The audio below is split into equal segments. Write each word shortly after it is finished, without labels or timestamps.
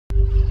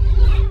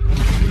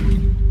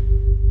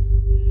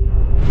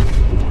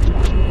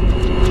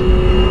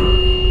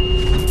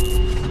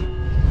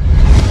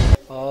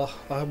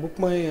I have booked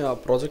my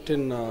project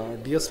in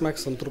DS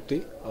Max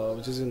SANTHRUPTHI,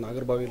 which is in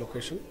Nagarbhavi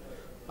location,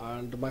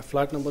 and my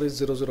flat number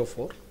is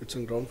 004. It's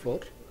in ground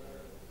floor,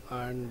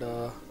 and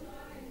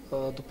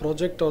the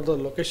project or the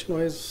location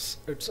wise,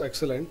 it's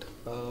excellent.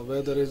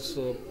 Where there is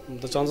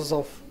the chances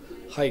of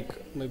hike,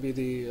 maybe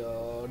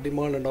the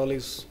demand and all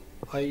is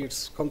high.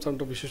 It comes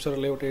under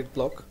Vishweshwara Layout 8th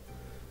block,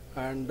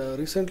 and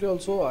recently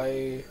also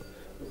I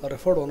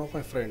referred one of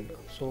my friend,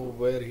 so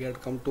where he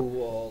had come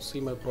to see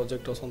my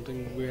project or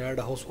something. We had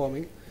a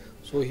housewarming,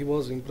 so he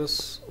was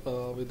impressed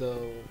with the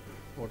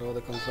whatever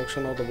the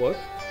construction of the work.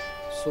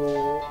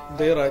 So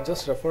there I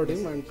just referred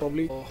him and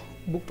probably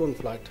booked one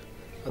flat.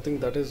 I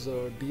think that is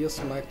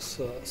DS Max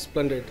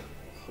Splendid,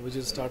 which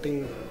is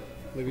starting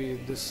maybe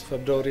this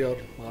February or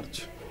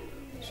March.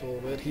 So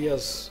where he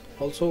has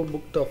also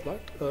booked a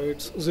flat,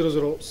 it's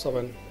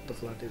 007. The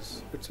flat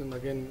is, it's in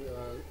again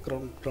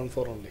ground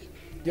floor only.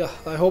 Yeah,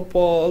 I hope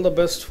all the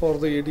best for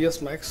the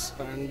DS Max,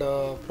 and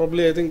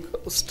probably I think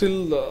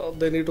still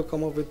they need to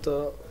come up with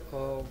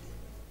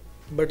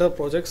better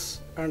projects,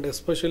 and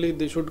especially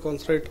they should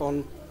concentrate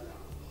on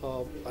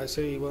I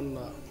say even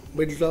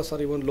middle class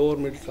or even lower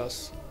middle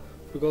class,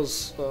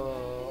 because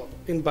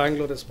in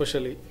Bangalore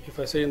especially, if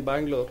I say in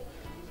Bangalore,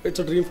 it's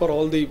a dream for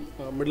all the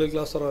middle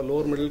class or a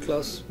lower middle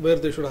class where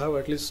they should have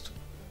at least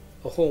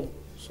a home.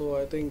 So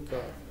I think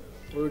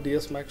probably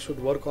DS Max should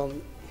work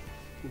on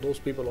those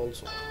people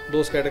also,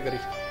 those category.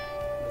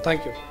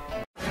 Thank you.